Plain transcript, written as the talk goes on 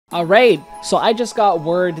Alright, so I just got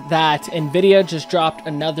word that NVIDIA just dropped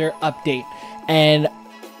another update, and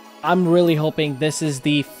I'm really hoping this is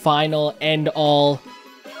the final end-all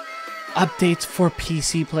updates for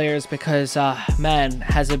PC players because, man,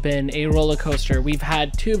 has it been a roller coaster. We've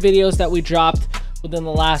had 2 videos that we dropped within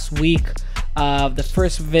the last week. The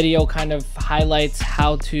first video kind of highlights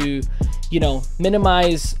how to,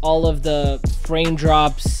 minimize all of the frame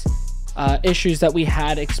drops, issues that we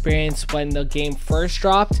had experienced when the game first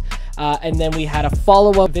dropped, and then we had a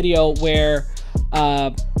follow-up video where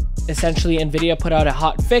essentially NVIDIA put out a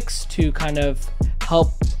hot fix to kind of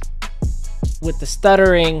help with the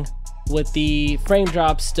stuttering, with the frame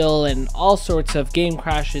drops still, and all sorts of game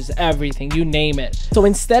crashes, everything, you name it. So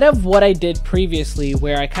instead of what I did previously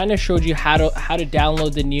where I kind of showed you how to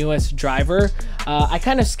download the newest driver, I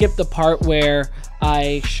kind of skipped the part where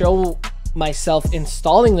I show myself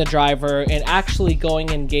installing the driver and actually going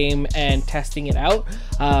in game and testing it out.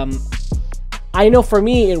 I know for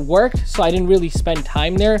me it worked, so I didn't really spend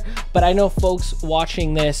time there, but I know folks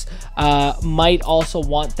watching this might also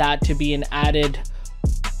want that to be an added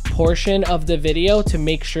portion of the video to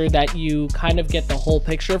make sure that you kind of get the whole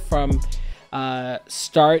picture from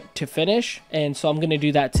start to finish. And so I'm going to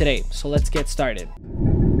do that today, so let's get started.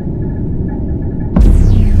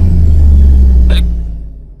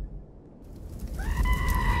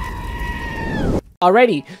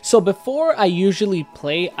 Alrighty, so before I usually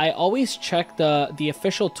play, I always check the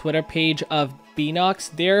official Twitter page of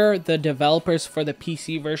Beanox. They're the developers for the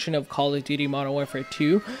PC version of Call of Duty Modern Warfare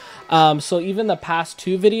 2. So even the past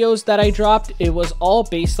 2 videos that I dropped, it was all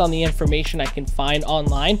based on the information I can find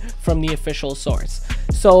online from the official source.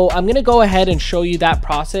 So I'm gonna go ahead and show you that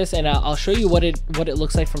process, and I'll show you what it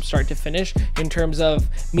looks like from start to finish in terms of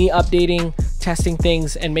me updating, testing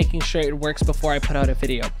things, and making sure it works before I put out a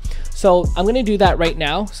video. So I'm gonna do that right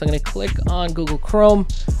now. So I'm gonna click on Google Chrome.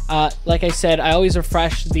 Like I said, I always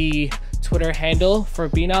refresh the Twitter handle for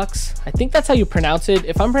Beanox. I think that's how you pronounce it.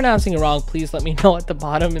 If I'm pronouncing it wrong, please let me know at the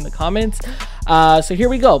bottom in the comments. So here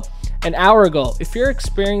we go. An hour ago, if you're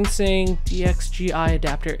experiencing DXGI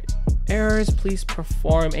adapter errors, please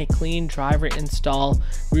perform a clean driver install,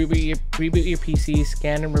 reboot your PC,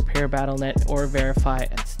 scan and repair Battle.net, or verify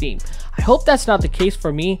at Steam. I hope that's not the case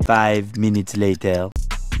for me. 5 minutes later.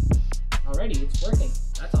 Alrighty, it's working.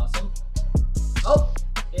 That's awesome. Oh,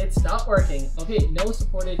 it's not working. Okay, no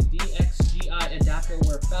supported DXGI adapter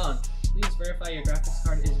were found. Please verify your graphics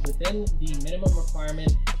card is within the minimum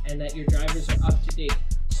requirement and that your drivers are up to date.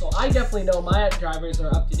 So I definitely know my drivers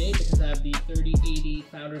are up to date because I have the 3080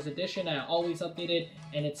 Founders Edition. I always update it,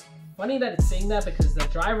 and it's funny that it's saying that because the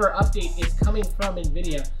driver update is coming from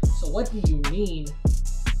NVIDIA. So what do you mean?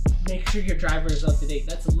 Make sure your driver is up to date.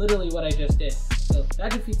 That's literally what I just did. So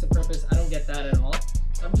that defeats the purpose. I don't get that at all.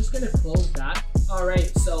 So I'm just gonna close that. All right,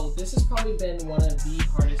 so this has probably been one of the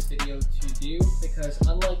hardest videos to do because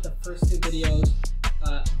unlike the first 2 videos,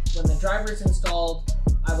 when the driver is installed,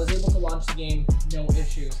 I was able to launch the game, no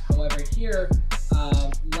issues. However, here,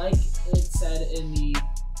 like it said in the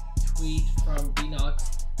tweet from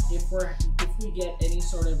Beanox, if we get any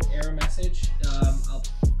sort of error message, I'll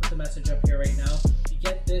put the message up here right now. If you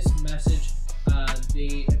get this message,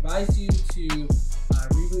 they advise you to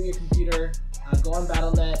reboot your computer, go on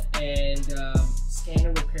Battle.net, and scan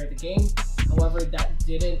and repair the game. However, that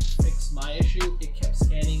didn't fix my issue. It kept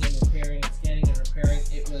scanning and repairing and scanning and repairing.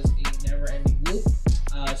 It was a never-ending loop.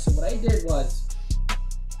 So what I did was,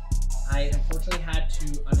 I unfortunately had to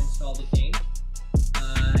uninstall the game,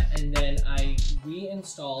 and then I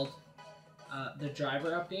reinstalled the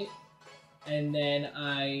driver update, and then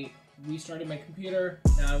I restarted my computer.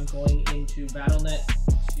 Now I'm going into Battle.net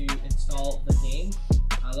to install the game.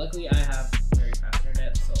 Luckily, I have very fast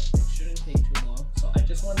internet, so it shouldn't take too long. So I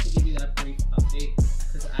just wanted to give you that brief update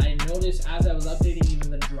because I noticed as I was updating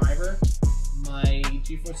even the driver, my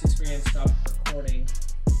GeForce Experience stopped recording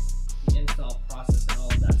the install process and all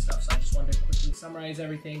of that stuff. So I just wanted to quickly summarize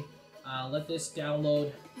everything, let this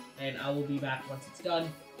download, and I will be back once it's done.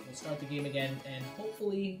 We'll start the game again, and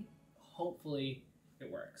hopefully it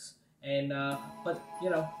works. And but we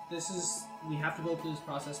have to go through this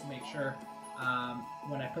process to make sure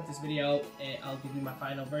when I put this video out, I'll give you my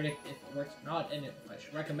final verdict if it works or not, and if I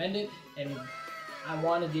should recommend it. And I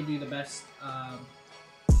want to give you the best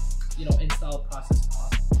install process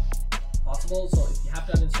possible. So if you have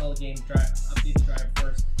to uninstall the game, update the driver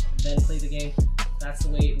first, and then play the game. That's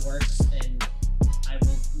the way it works, and I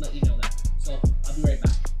will let you know that. So I'll be right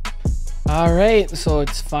back. Alright, so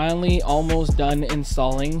it's finally almost done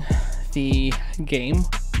installing the game,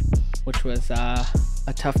 which was a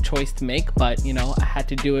tough choice to make, but I had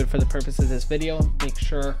to do it for the purpose of this video. Make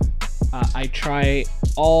sure I try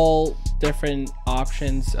all different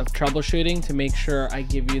options of troubleshooting to make sure I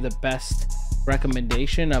give you the best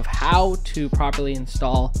recommendation of how to properly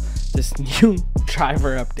install this new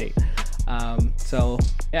driver update. So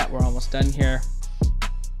yeah, we're almost done here.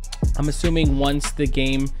 I'm assuming once the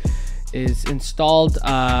game is installed,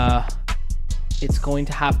 it's going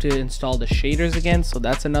to have to install the shaders again, so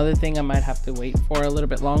that's another thing I might have to wait for a little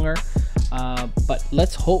bit longer. But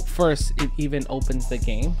let's hope first it even opens the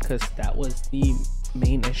game, because that was the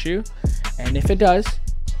main issue. And if it does,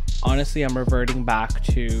 honestly, I'm reverting back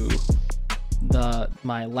to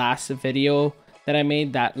my last video that I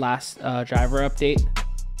made, that last driver update,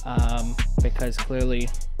 because clearly,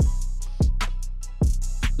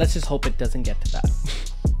 let's just hope it doesn't get to that.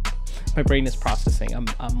 My brain is processing.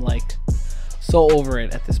 I'm like so over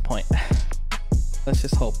it at this point. Let's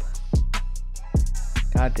just hope.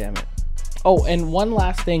 God damn it. Oh, and one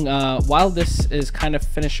last thing, while this is kind of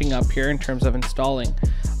finishing up here in terms of installing,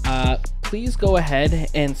 please go ahead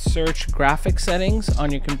and search graphics settings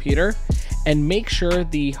on your computer and make sure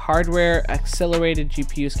the hardware accelerated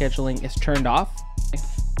GPU scheduling is turned off.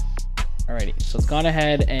 Alrighty, so it's gone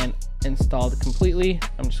ahead and installed completely.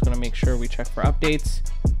 I'm just going to make sure we check for updates.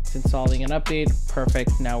 It's installing an update.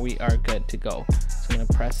 Perfect. Now we are good to go. So I'm going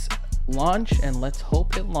to press launch and let's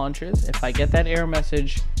hope it launches. If I get that error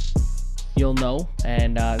message, you'll know,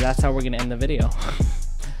 and that's how we're going to end the video.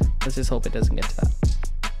 Let's just hope it doesn't get to that.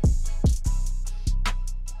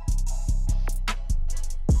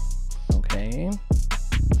 Okay.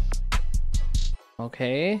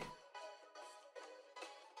 Okay.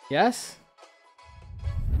 Yes.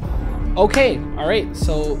 Okay. All right.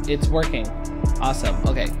 So it's working. Awesome.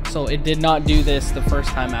 Okay. So it did not do this the first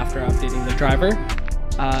time after updating the driver.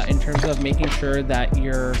 In terms of making sure that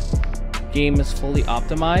your game is fully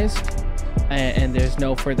optimized and there's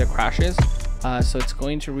no further crashes. So it's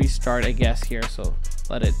going to restart, I guess, here. So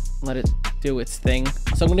let it do its thing.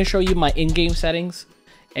 So I'm going to show you my in-game settings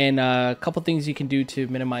and a couple things you can do to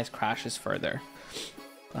minimize crashes further.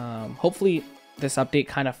 Hopefully this update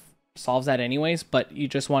kind of solves that anyways, but you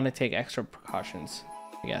just want to take extra precautions,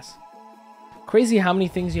 I guess. Crazy how many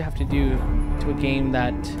things you have to do to a game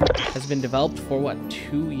that has been developed for what,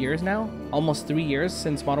 2 years now? Almost 3 years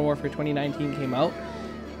since Modern Warfare 2019 came out.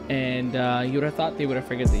 And you would have thought they would have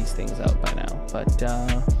figured these things out by now, but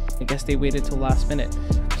I guess they waited till last minute.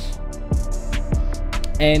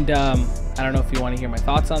 And I don't know if you want to hear my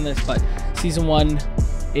thoughts on this, but Season 1,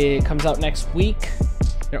 it comes out next week.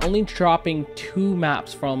 They're only dropping 2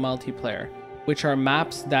 maps from multiplayer, which are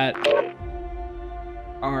maps that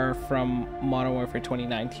are from Modern Warfare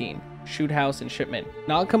 2019. Shoot House and Shipment.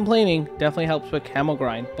 Not complaining, definitely helps with camo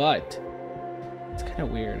grind, but it's kind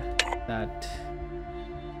of weird that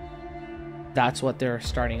that's what they're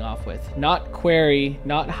starting off with. Not Quarry,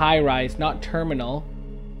 not High Rise, not Terminal.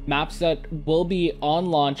 Maps that will be on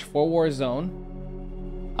launch for Warzone.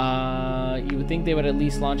 You would think they would at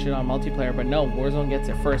least launch it on multiplayer, but no, Warzone gets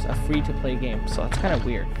it first, a free-to-play game, so it's kind of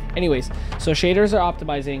weird. Anyways, so shaders are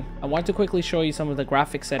optimizing. I want to quickly show you some of the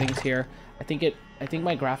graphic settings here. I think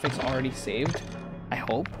my graphics already saved, I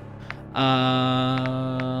hope.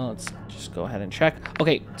 Let's just go ahead and check.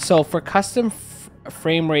 Okay, so for custom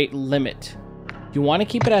frame rate limit, you want to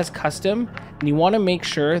keep it as custom, and you want to make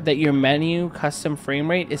sure that your menu custom frame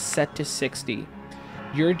rate is set to 60.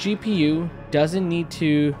 Your GPU doesn't need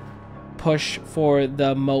to push for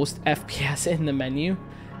the most FPS in the menu.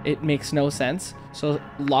 It makes no sense. So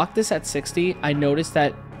lock this at 60. I noticed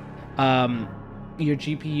that your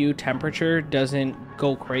GPU temperature doesn't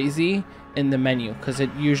go crazy in the menu, because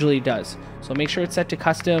it usually does. So make sure it's set to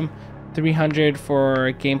custom. 300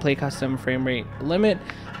 for gameplay custom frame rate limit,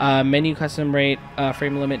 menu custom rate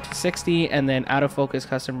frame limit to 60, and then out of focus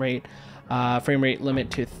custom rate frame rate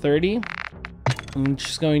limit to 30. I'm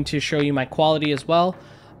just going to show you my quality as well.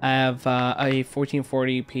 I have a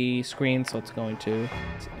 1440p screen, so it's going to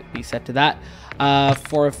be set to that.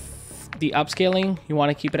 For the upscaling, you want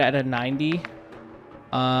to keep it at a 90.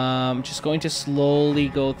 Just going to slowly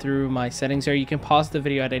go through my settings here. You can pause the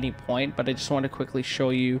video at any point, but I just want to quickly show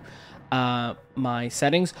you my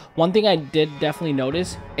settings. One thing I did definitely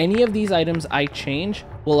notice, any of these items I change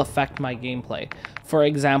will affect my gameplay. For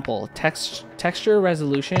example, texture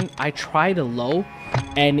resolution, I tried a low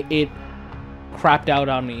and it crapped out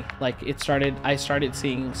on me. Like I started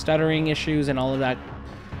seeing stuttering issues and all of that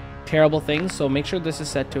terrible things. So make sure this is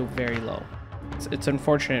set to very low. It's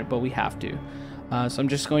unfortunate, but we have to. So I'm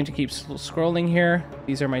just going to keep scrolling here.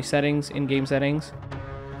 These are my settings, in-game settings.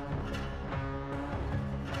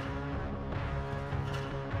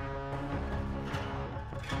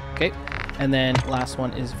 Okay, and then last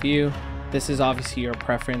one is view. This is obviously your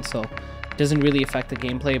preference, so Doesn't really affect the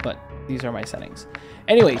gameplay, but these are my settings.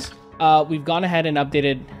 Anyways, we've gone ahead and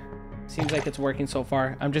updated. Seems like it's working so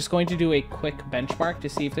far. I'm just going to do a quick benchmark to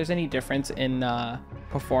see if there's any difference in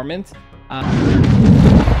performance. Okay,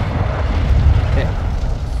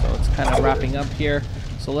 so it's kind of wrapping up here.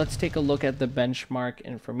 So let's take a look at the benchmark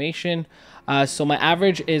information. So my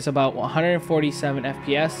average is about 147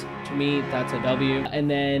 FPS. To me, that's a W. And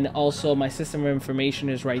then also my system information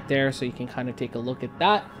is right there, so you can kind of take a look at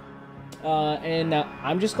that. And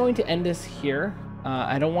I'm just going to end this here.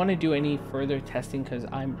 I don't want to do any further testing because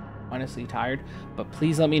I'm honestly tired, but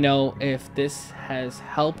please let me know if this has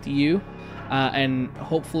helped you. And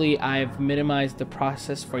hopefully I've minimized the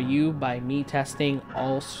process for you by me testing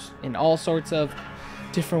in all sorts of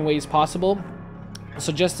different ways possible.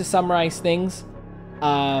 So just to summarize things,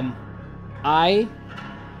 I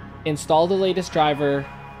installed the latest driver,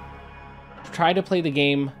 tried to play the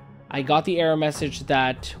game. I got the error message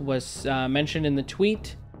that was mentioned in the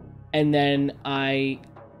tweet, and then I,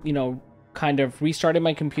 kind of restarted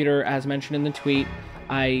my computer as mentioned in the tweet.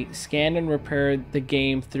 I scanned and repaired the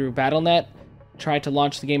game through Battle.net, tried to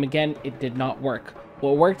launch the game again. It did not work.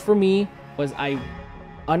 What worked for me was I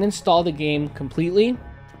uninstalled the game completely.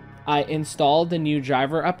 I installed the new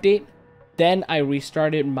driver update. Then I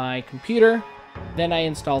restarted my computer. Then I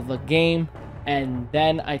installed the game, and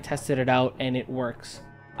then I tested it out, and it works.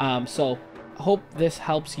 So hope this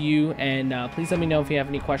helps you, and please let me know if you have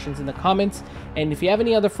any questions in the comments, and if you have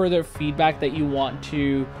any other further feedback that you want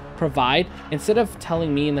to provide, instead of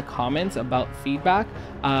telling me in the comments about feedback,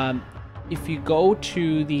 if you go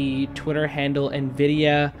to the Twitter handle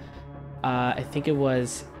NVIDIA, I think it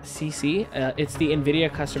was CC, it's the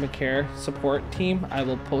NVIDIA customer care support team. I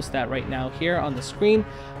will post that right now here on the screen.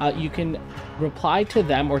 You can reply to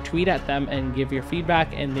them or tweet at them and give your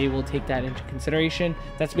feedback, and they will take that into consideration.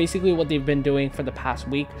 That's basically what they've been doing for the past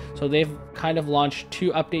week. So they've kind of launched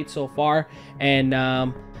 2 updates so far, and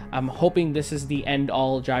I'm hoping this is the end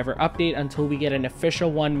all driver update until we get an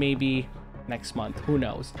official one, maybe next month, who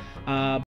knows.